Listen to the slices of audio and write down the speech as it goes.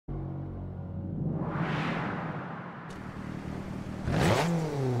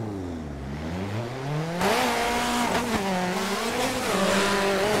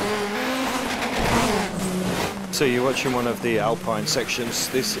So you're watching one of the Alpine sections.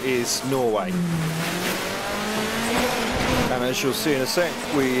 This is Norway. And as you'll see in a sec,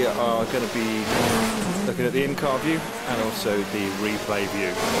 we are going to be looking at the in-car view and also the replay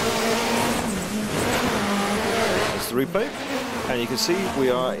view. There's the replay, and you can see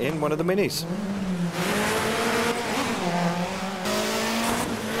we are in one of the minis.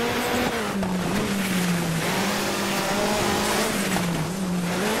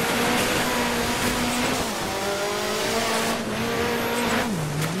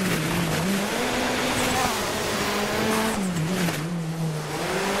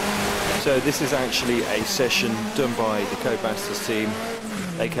 So this is actually a session done by the Codemasters team.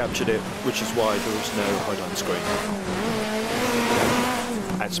 They captured it, which is why there was no HUD on screen.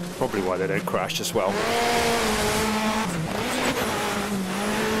 That's probably why they don't crash as well.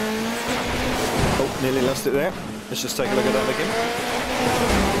 Oh, nearly lost it there. Let's just take a look at that again.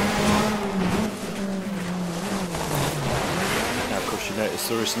 Now, of course, you notice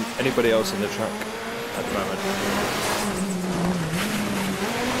there isn't anybody else in the track at the moment.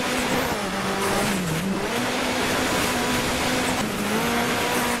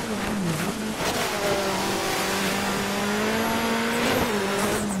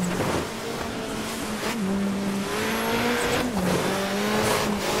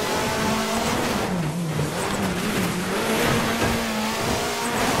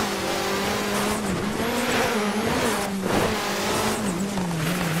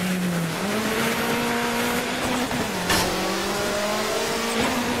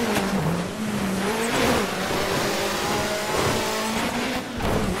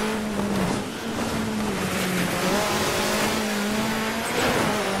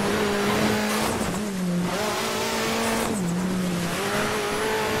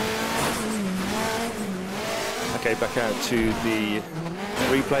 Okay, back out to the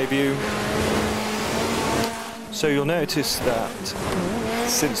replay view. So you'll notice that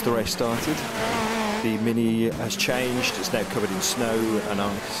since the race started, the Mini has changed. It's now covered in snow and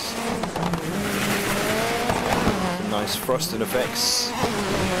ice. Some nice frosting effects.